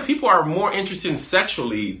lot of times people are more interested in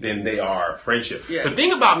sexually than they are friendship. Yeah. The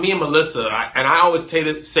thing about me and Melissa, and I always say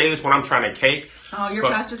this when I'm trying to cake. Oh, your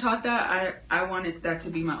pastor taught that? I wanted that to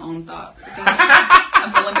be my own thought.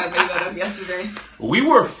 I feel like I made that up yesterday. We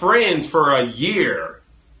were friends for a year,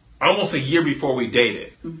 almost a year before we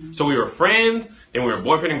dated. Mm-hmm. So we were friends, then we were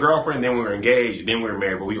boyfriend and girlfriend, then we were engaged, then we were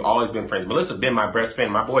married, but we've always been friends. Melissa's been my best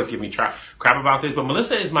friend. My boys give me crap about this, but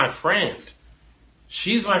Melissa is my friend.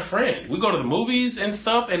 She's my friend. We go to the movies and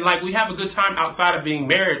stuff, and like we have a good time outside of being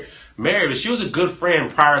married. But she was a good friend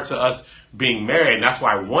prior to us being married, and that's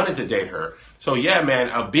why I wanted to date her. So yeah,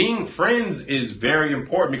 man, being friends is very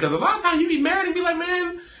important because a lot of times you be married and be like,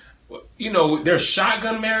 man, you know, there's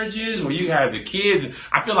shotgun marriages where you have the kids.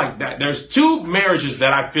 I feel like that there's two marriages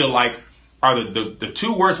that I feel like are the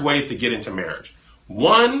two worst ways to get into marriage.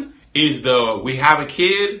 One is we have a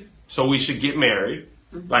kid, so we should get married.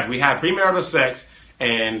 Mm-hmm. Like we have premarital sex.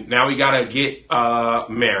 And now we gotta get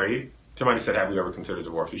married. Somebody said, have we ever considered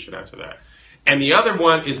divorce? We should answer that. And the other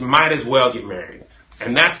one is might as well get married.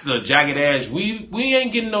 And that's the jagged edge. We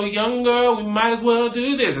ain't getting no younger. We might as well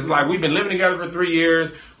do this. It's like we've been living together for 3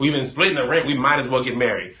 years. We've been splitting the rent. We might as well get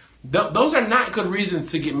married. Those are not good reasons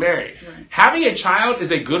to get married. Right. Having a child is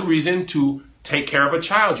a good reason to take care of a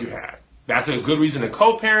child you have. That's a good reason to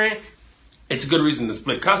co-parent. It's a good reason to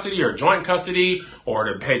split custody or joint custody or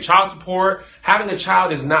to pay child support. Having a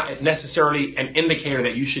child is not necessarily an indicator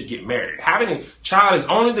that you should get married. Having a child is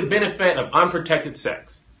only the benefit of unprotected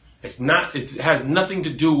sex. It has nothing to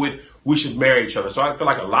do with we should marry each other. So I feel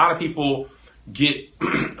like a lot of people get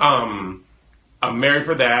married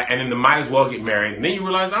for that and then they might as well get married. And then you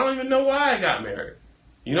realize, I don't even know why I got married.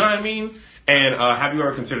 You know what I mean? And have you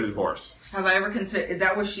ever considered divorce? Have I ever considered? Is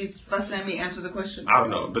that what she's fussing at me? Answer the question. I don't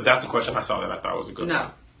know, but that's a question I saw that I thought was a good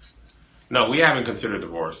one. No, we haven't considered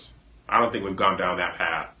divorce. I don't think we've gone down that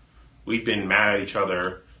path. We've been mad at each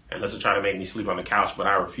other, and Lisa tried to make me sleep on the couch, but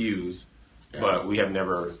I refuse. Yeah. But we have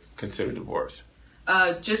never considered divorce.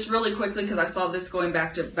 Just really quickly, because I saw this going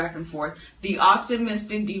back and forth. The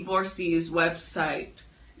Optimistic Divorcees website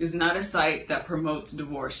is not a site that promotes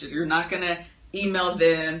divorce. You're not going to email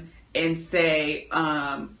them and say,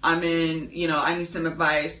 I need some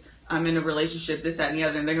advice. I'm in a relationship, this, that, and the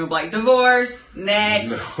other. And they're going to be like, divorce,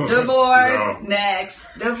 next, next,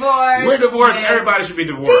 divorce. We're divorced. Next. Everybody should be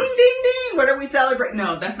divorced. Ding, ding, ding. What are we celebrating?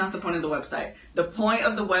 No, that's not the point of the website. The point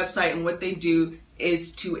of the website and what they do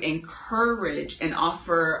is to encourage and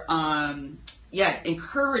offer,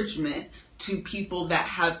 encouragement to people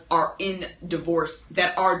that are in divorce,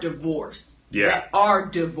 that are divorced. Yeah. That are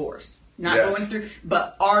divorced. Not going through,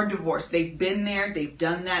 but are divorced. They've been there. They've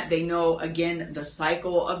done that. They know, again, the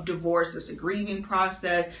cycle of divorce. There's a grieving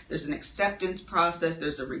process. There's an acceptance process.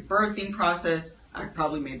 There's a rebirthing process. I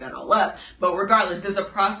probably made that all up. But regardless, there's a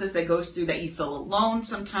process that goes through that you feel alone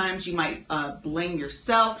sometimes. You might blame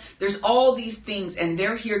yourself. There's all these things, and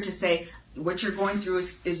they're here to say, what you're going through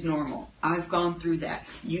is normal. I've gone through that.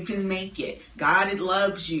 You can make it. God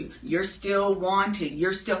loves you. You're still wanted.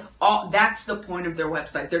 That's the point of their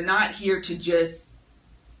website. They're not here to just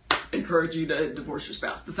encourage you to divorce your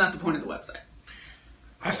spouse. That's not the point of the website.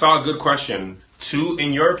 I saw a good question.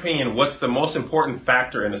 In your opinion, what's the most important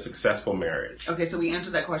factor in a successful marriage? Okay, so we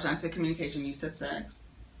answered that question. I said communication. You said sex.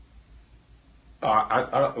 I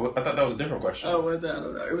thought that was a different question. Oh, was that? I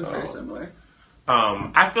don't know. It was very similar.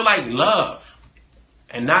 I feel like love,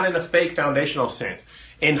 and not in a fake foundational sense.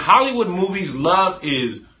 In Hollywood movies, love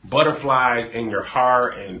is butterflies in your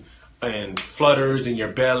heart and flutters in your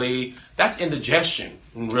belly. That's indigestion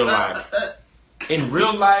in real life. In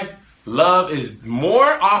real life, love is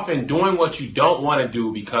more often doing what you don't want to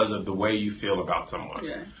do because of the way you feel about someone.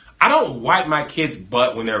 Yeah. I don't wipe my kids'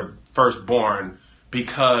 butt when they're first born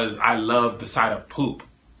because I love the sight of poop.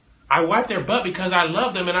 I wipe their butt because I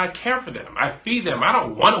love them and I care for them. I feed them. I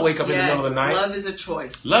don't want to wake up in the middle of the night. Love is a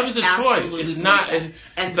choice. Love is a choice. It's not.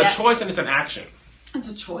 It's a choice and it's an action. It's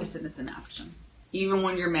a choice and it's an action. Even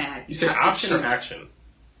when you're mad. You said option or action?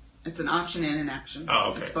 It's an option and an action.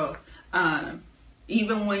 Oh, okay. It's both.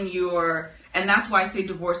 Even when you're, and that's why I say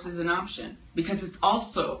divorce is an option, because it's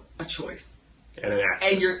also a choice. And an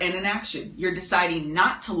action. And an action. You're deciding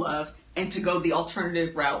not to love and to go the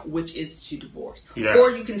alternative route, which is to divorce. Yeah.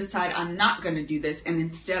 Or you can decide, I'm not going to do this, and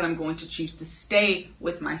instead I'm going to choose to stay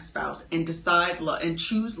with my spouse and decide and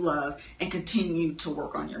choose love and continue to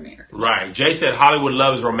work on your marriage. Right. Jay said Hollywood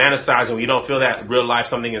love is romanticized, and when you don't feel that in real life,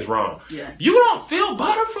 something is wrong. Yeah. You don't feel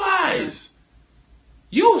butterflies.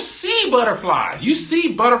 You see butterflies. You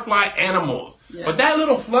see butterfly animals. Yeah. But that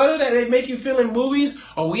little flutter that they make you feel in movies,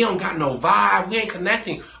 oh, we don't got no vibe, we ain't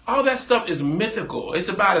connecting. All that stuff is mythical. It's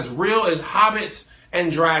about as real as hobbits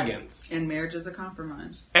and dragons. And marriage is a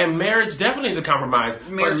compromise. And marriage definitely is a compromise.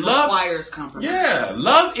 Marriage requires compromise. Yeah.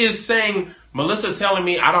 Love is saying, Melissa telling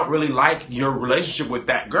me I don't really like your relationship with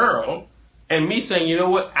that girl. And me saying, you know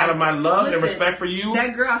what, out of my love and respect for you.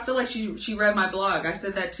 That girl, I feel like she read my blog. I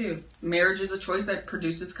said that too. Marriage is a choice that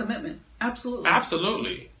produces commitment. Absolutely.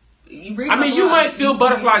 Absolutely. You read you might feel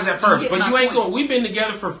butterflies at first, but you ain't going. We've been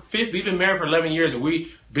together we've been married for 11 years, and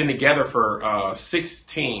we've been together for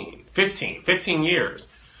 15 years.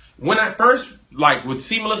 When I first would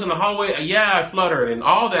see Melissa in the hallway, I fluttered and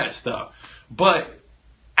all that stuff. But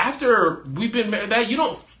after we've been married, that you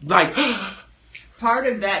don't like. Part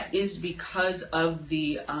of that is because of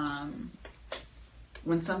the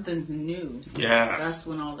when something's new. Yeah, that's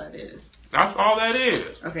when all that is. That's all that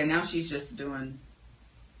is. Okay, now she's just doing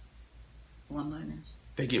one-liners.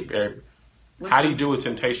 They get very. How do you deal with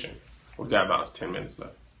temptation? We've got about 10 minutes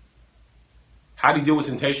left. How do you deal with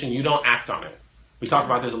temptation? You don't act on it. We talked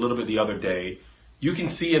about this a little bit the other day. You can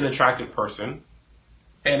see an attractive person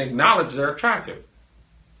and acknowledge they're attractive.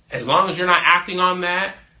 As long as you're not acting on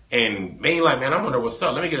that and being like, man, I wonder what's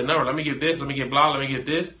up. Let me get a number. Let me get this. Let me get blah. Let me get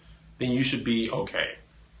this. Then you should be okay.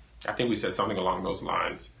 I think we said something along those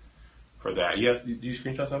lines for that. Do you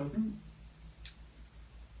screenshot something?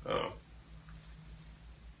 Mm-hmm. Oh.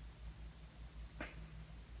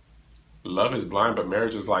 Love is blind, but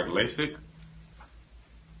marriage is like LASIK.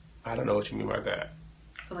 I don't know what you mean by that.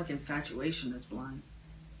 I feel like infatuation is blind.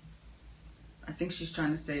 I think she's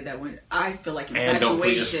trying to say that when I feel like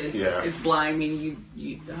infatuation is blind, meaning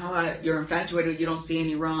you're infatuated, you don't see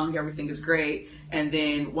any wrong, everything is great, and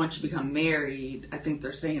then once you become married, I think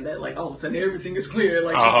they're saying that all of a sudden everything is clear, you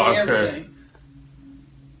see everything.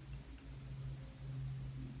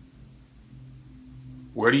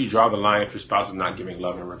 Where do you draw the line if your spouse is not giving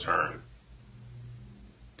love in return?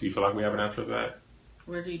 Do you feel like we have an answer to that?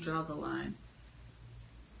 Where do you draw the line?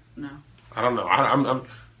 No. I don't know. I'm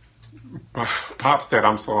Pop said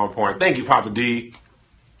I'm so on point. Thank you, Papa D.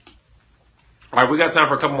 All right, we got time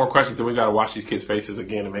for a couple more questions, then we got to watch these kids' faces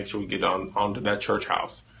again and make sure we get onto that church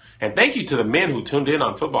house. And thank you to the men who tuned in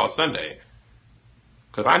on Football Sunday.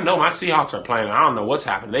 Because I know my Seahawks are playing, and I don't know what's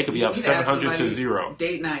happening. They could be up 700-0.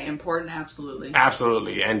 Date night, important, absolutely.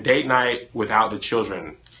 Absolutely. And date night without the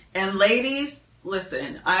children. And ladies,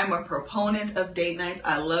 listen, I'm a proponent of date nights.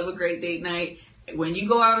 I love a great date night. When you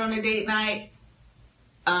go out on a date night,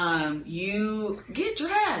 you get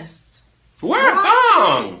dressed. Wear a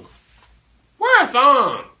thong. Wear a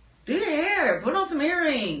thong. Do your hair. Put on some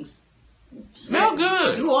earrings. Smell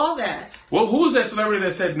good. Do all that. Well, who was that celebrity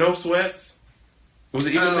that said no sweats? Was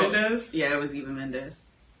it Eva Mendes? Yeah, it was Eva Mendes.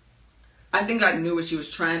 I think I knew what she was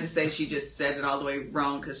trying to say. She just said it all the way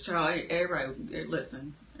wrong. Because,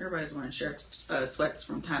 everybody's wearing shirts, sweats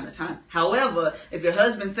from time to time. However, if your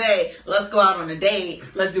husband say, let's go out on a date,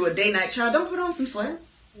 let's do a date night, child, don't put on some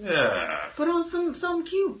sweats. Yeah. Put on something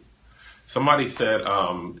cute. Somebody said,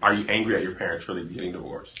 are you angry at your parents for getting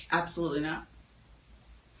divorced? Absolutely not.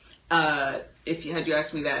 If you had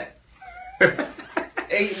asked me that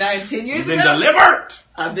 8, 9, 10 years ago. You've been delivered.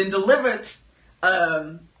 I've been delivered.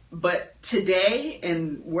 But today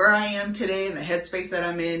and where I am today and the headspace that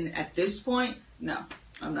I'm in at this point, no,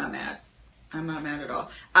 I'm not mad. I'm not mad at all.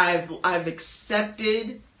 I've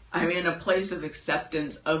accepted. I'm in a place of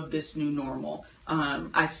acceptance of this new normal.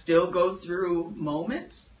 I still go through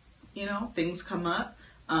moments, you know, things come up.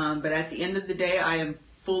 But at the end of the day, I am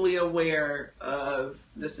fully aware of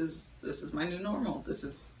this is my new normal. This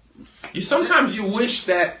is. Sometimes you wish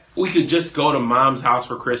that we could just go to mom's house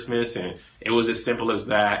for Christmas and it was as simple as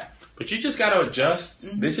that. But you just got to adjust.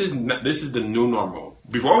 Mm-hmm. This is the new normal.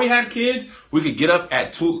 Before we had kids, we could get up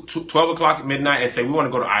at 12 o'clock at midnight and say we want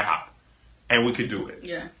to go to IHOP. And we could do it.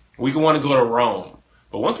 Yeah. We could want to go to Rome.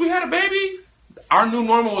 But once we had a baby, our new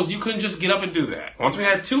normal was you couldn't just get up and do that. Once we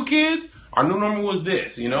had 2 kids, our new normal was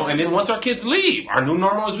this, you know. And then once our kids leave, our new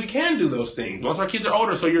normal is we can do those things. Once our kids are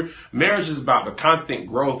older, so your marriage is about the constant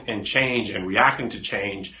growth and change and reacting to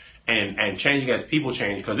change and changing as people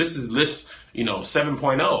change. Because this is Liz,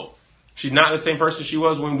 7.0. She's not the same person she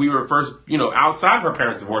was when we were first, outside of her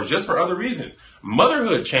parents' divorce, just for other reasons.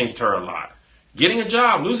 Motherhood changed her a lot. Getting a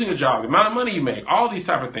job, losing a job, the amount of money you make, all these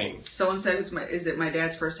type of things. Someone said, is it my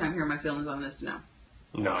dad's first time hearing my feelings on this? No.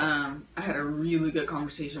 No. I had a really good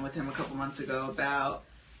conversation with him a couple months ago about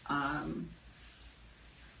a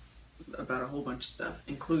whole bunch of stuff,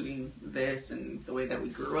 including this and the way that we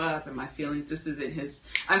grew up and my feelings. This isn't his.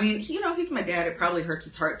 I mean, he's my dad. It probably hurts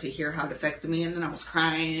his heart to hear how it affected me, and then I was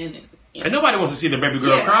crying. And nobody wants to see their baby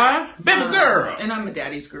girl cry. Baby girl. And I'm a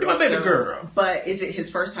daddy's girl. You're my baby girl. But is it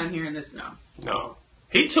his first time hearing this? No. No.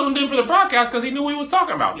 He tuned in for the broadcast because he knew we was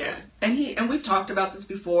talking about this. And we've talked about this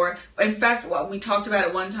before. In fact, we talked about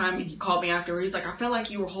it one time, and he called me after. He's like, I felt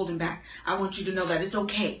like you were holding back. I want you to know that it's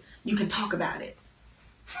okay. You can talk about it.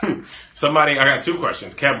 I got 2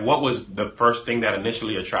 questions. Kev, what was the first thing that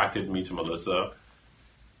initially attracted me to Melissa?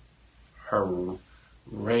 Her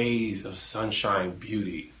rays of sunshine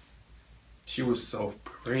beauty. She was so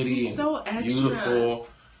pretty and so extra. Beautiful.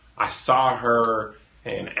 I saw her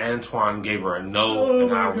and Antoine gave her a note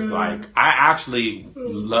and I was like,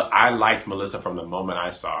 I liked Melissa from the moment I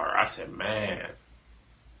saw her. I said, man,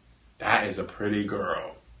 that is a pretty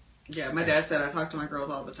girl. Yeah, my dad said I talk to my girls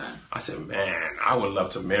all the time. I said, man, I would love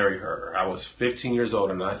to marry her. I was 15 years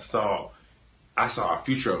old and I saw our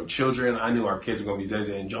future of children. I knew our kids were going to be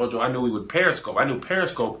Zeze and JoJo. I knew we would Periscope. I knew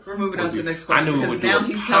Periscope. We're moving on to the next question. I knew because now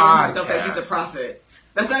he's telling himself that he's a prophet.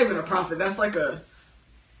 That's not even a prophet. That's like I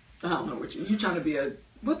don't know what you trying to be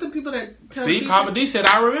what the people that tell See, people? Papa D said,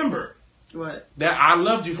 I remember. What? That I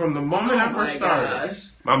loved you from the moment I first started. Gosh.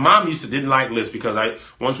 My mom didn't like Liz because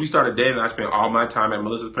once we started dating, I spent all my time at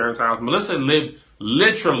Melissa's parents' house. Melissa lived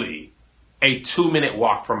literally a 2-minute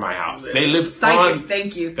walk from my house. They lived Psychic,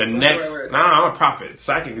 thank you. The next. I'm a prophet.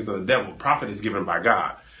 Psychic is of the devil. Prophet is given by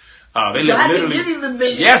God. They God lived literally. Didn't give you the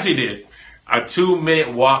vision. Yes, he did. A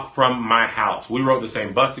 2-minute walk from my house. We rode the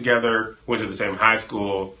same bus together. Went to the same high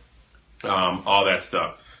school. All that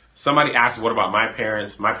stuff. Somebody asked, what about my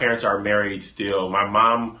parents? My parents are married still. My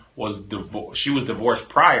mom was divorced. She was divorced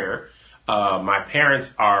prior. My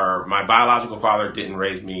biological father didn't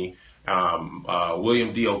raise me.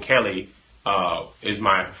 William D. O'Kelly is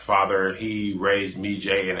my father. He raised me,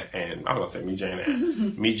 Jay, and I was going to say me, Jay, and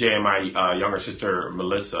Ann. Me, Jay, and my younger sister,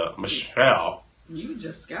 Michelle. You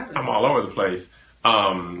just got it. I'm all over the place.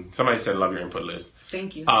 Somebody said, love your input, Liz.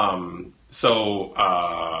 Thank you. So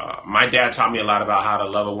my dad taught me a lot about how to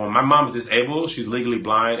love a woman. My mom's disabled. She's legally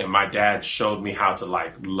blind. And my dad showed me how to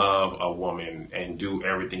love a woman and do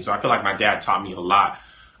everything. So I feel like my dad taught me a lot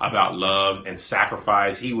about love and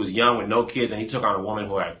sacrifice. He was young with no kids and he took on a woman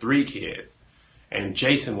who had 3 kids. And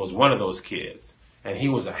Jason was one of those kids. And he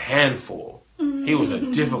was a handful. He was a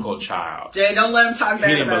difficult child. Jay, don't let him talk bad.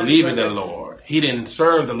 He didn't believe in the Lord. He didn't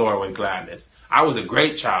serve the Lord with gladness. I was a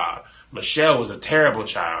great child. Michelle was a terrible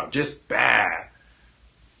child, just bad.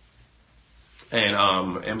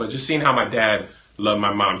 But just seeing how my dad loved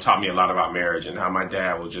my mom taught me a lot about marriage and how my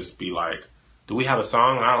dad would just be like, do we have a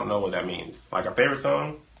song? I don't know what that means. Like a favorite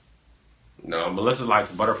song? No, Melissa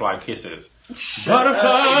likes Butterfly Kisses.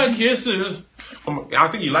 Butterfly Kisses. I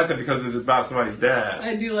think you like that because it's about somebody's dad.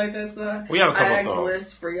 I do like that song. We have a couple songs. I asked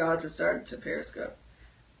Liz for y'all to start to Periscope.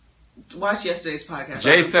 Watch yesterday's podcast.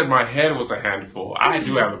 Jay said my head was a handful. I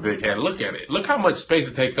do have a big head. Look at it. Look how much space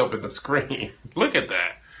it takes up in the screen. Look at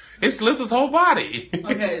that. It's Liz's whole body.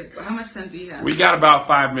 Okay, how much time do you have? We got about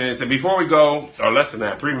 5 minutes. And before we go, or less than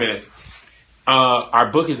that, 3 minutes, our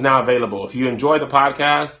book is now available. If you enjoy the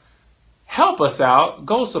podcast, help us out.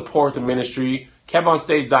 Go support the ministry.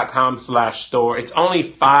 KevOnStage.com/store. It's only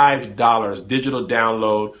 $5 digital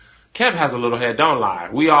download. Kev has a little head, don't lie.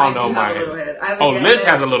 We all know my head. Liz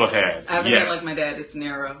has a little head. I have a head like my dad. It's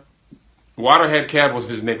narrow. Waterhead Kev was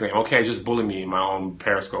his nickname. Okay, just bully me in my own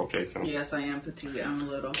Periscope, Jason. Yes, I am petite. I'm a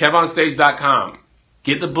little. KevOnStage.com.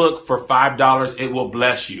 Get the book for $5. It will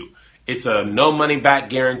bless you. It's a no money back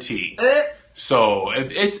guarantee. So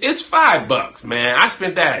it's $5, man. I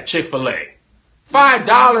spent that at Chick-fil-A.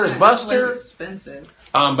 $5, Buster. It's expensive.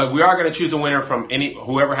 But we are going to choose a winner from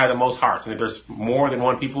whoever had the most hearts. And if there's more than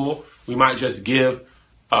one people, we might just give.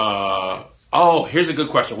 Here's a good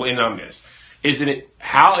question. We'll end on this.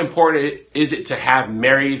 How important is it to have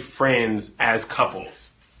married friends as couples?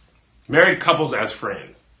 Married couples as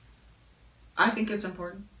friends. I think it's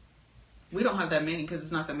important. We don't have that many because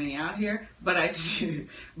it's not that many out here. But I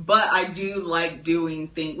do like doing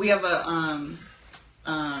things. We have a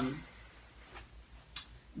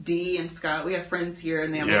D and Scott. We have friends here,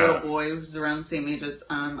 and they have a little boy who's around the same age as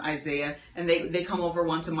Isaiah, and they come over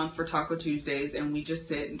once a month for Taco Tuesdays, and we just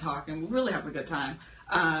sit and talk, and we really have a good time.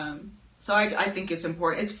 So I think it's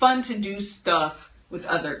important. It's fun to do stuff with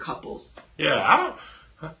other couples. Yeah, I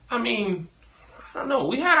don't know.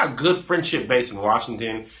 We had a good friendship base in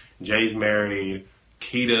Washington. Jay's married.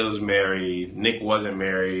 Keita's married. Nick wasn't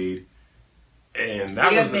married. And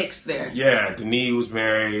that was mixed there. Yeah, Denise was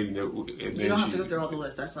married. You don't have to go through all the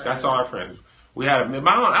list. That's all our friends. We had.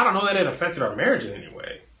 I don't know that it affected our marriage in any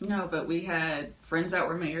way. No, but we had friends that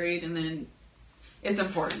were married, and then it's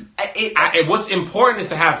important. What's important is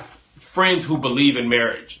to have friends who believe in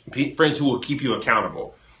marriage. Friends who will keep you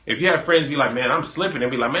accountable. If you have friends be like, man, I'm slipping,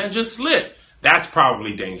 and be like, man, just slip. That's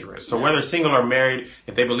probably dangerous. So whether single or married,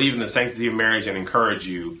 if they believe in the sanctity of marriage and encourage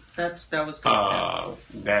you, that was good.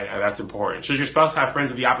 That's important. Should your spouse have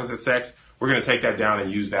friends of the opposite sex? We're going to take that down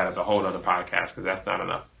and use that as a whole other podcast because that's not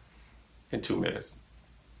enough in 2 minutes.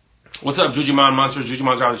 What's up, Jujimon Monsters?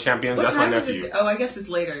 Jujimons are the champions. That's my nephew. I guess it's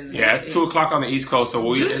later. It's 2 o'clock on the East Coast.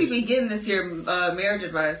 So Juju be getting this here marriage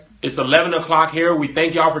advice. It's 11 o'clock here. We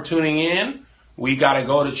thank y'all for tuning in. We got to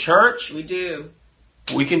go to church. We do.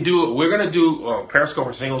 We're going to do Periscope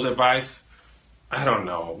for singles advice. I don't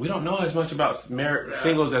know. We don't know as much about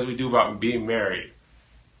singles as we do about being married.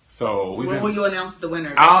 So when will you announce the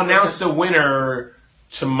winner? I'll announce the winner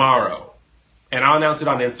tomorrow. And I'll announce it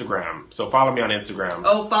on Instagram. So follow me on Instagram.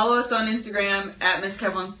 Oh, follow us on Instagram at Miss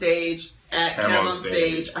Kev on Stage, at Kev on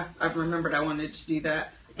Stage. I've remembered I wanted to do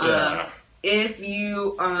that. Yeah. If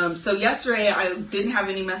you, so yesterday I didn't have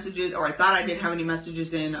any messages, or I thought I didn't have any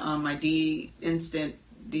messages in my instant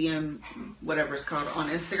DM, whatever it's called, on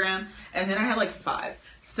Instagram. And then I had like 5.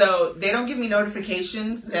 So they don't give me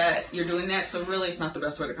notifications that you're doing that. So really it's not the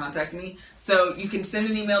best way to contact me. So you can send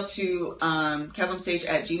an email to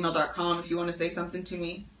kevonstage@gmail.com if you want to say something to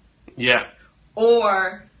me. Yeah.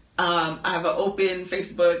 Or I have an open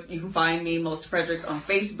Facebook. You can find me, Melissa Fredericks, on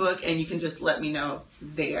Facebook, and you can just let me know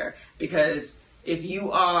there. Because if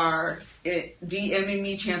you are DMing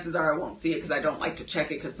me, chances are I won't see it because I don't like to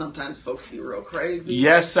check it because sometimes folks be real crazy.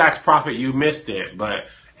 Yes, Sax Prophet, you missed it. But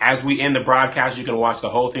as we end the broadcast, you can watch the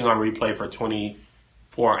whole thing on replay for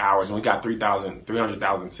 24 hours. And we got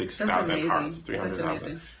 300,000, 6,000 hearts.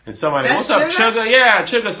 300,000. And somebody, what's up, Chugga? Yeah,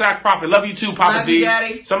 Chugga, Sax Prophet. Love you too, Papa Love D. you,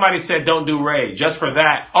 Daddy. Somebody said don't do Ray. Just for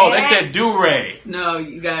that. Oh, they said do Ray. No,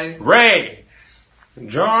 you guys. Ray.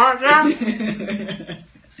 Georgia.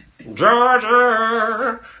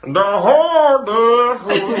 Georgia. The whole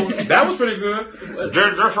day. That was pretty good.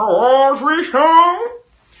 Just a old sweet song.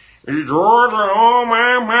 Georgia on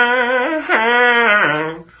my mind.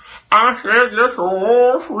 I said just a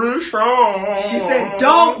old sweet song. She said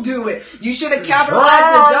don't do it. You should have capitalized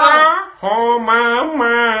the don't. On my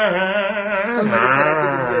mind. Somebody said I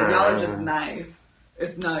think it's good. Y'all are just nice.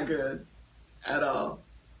 It's not good at all.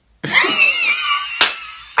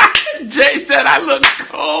 Jay said I look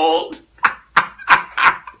cold.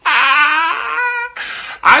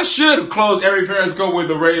 I should have closed every Periscope with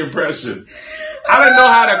the Ray impression. I didn't know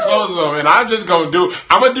how to close them, and I'm just going to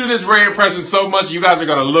do this Ray impression so much you guys are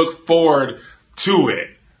going to look forward to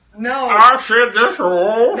it. No. I said this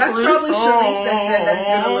all. That's probably Sharice that said that's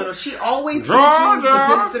been a little. She always gives you the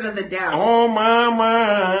benefit of the doubt. Oh, my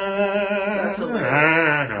mind. That's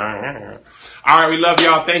hilarious. All right, we love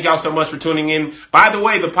y'all. Thank y'all so much for tuning in. By the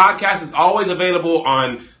way, the podcast is always available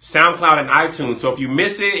on SoundCloud and iTunes. So if you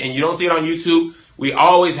miss it and you don't see it on YouTube, we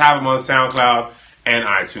always have them on SoundCloud and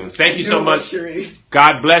iTunes. Thank you so much.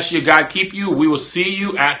 God bless you. God keep you. We will see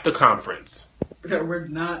you at the conference. That we're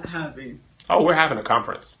not having. Oh, we're having a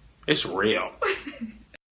conference. It's real.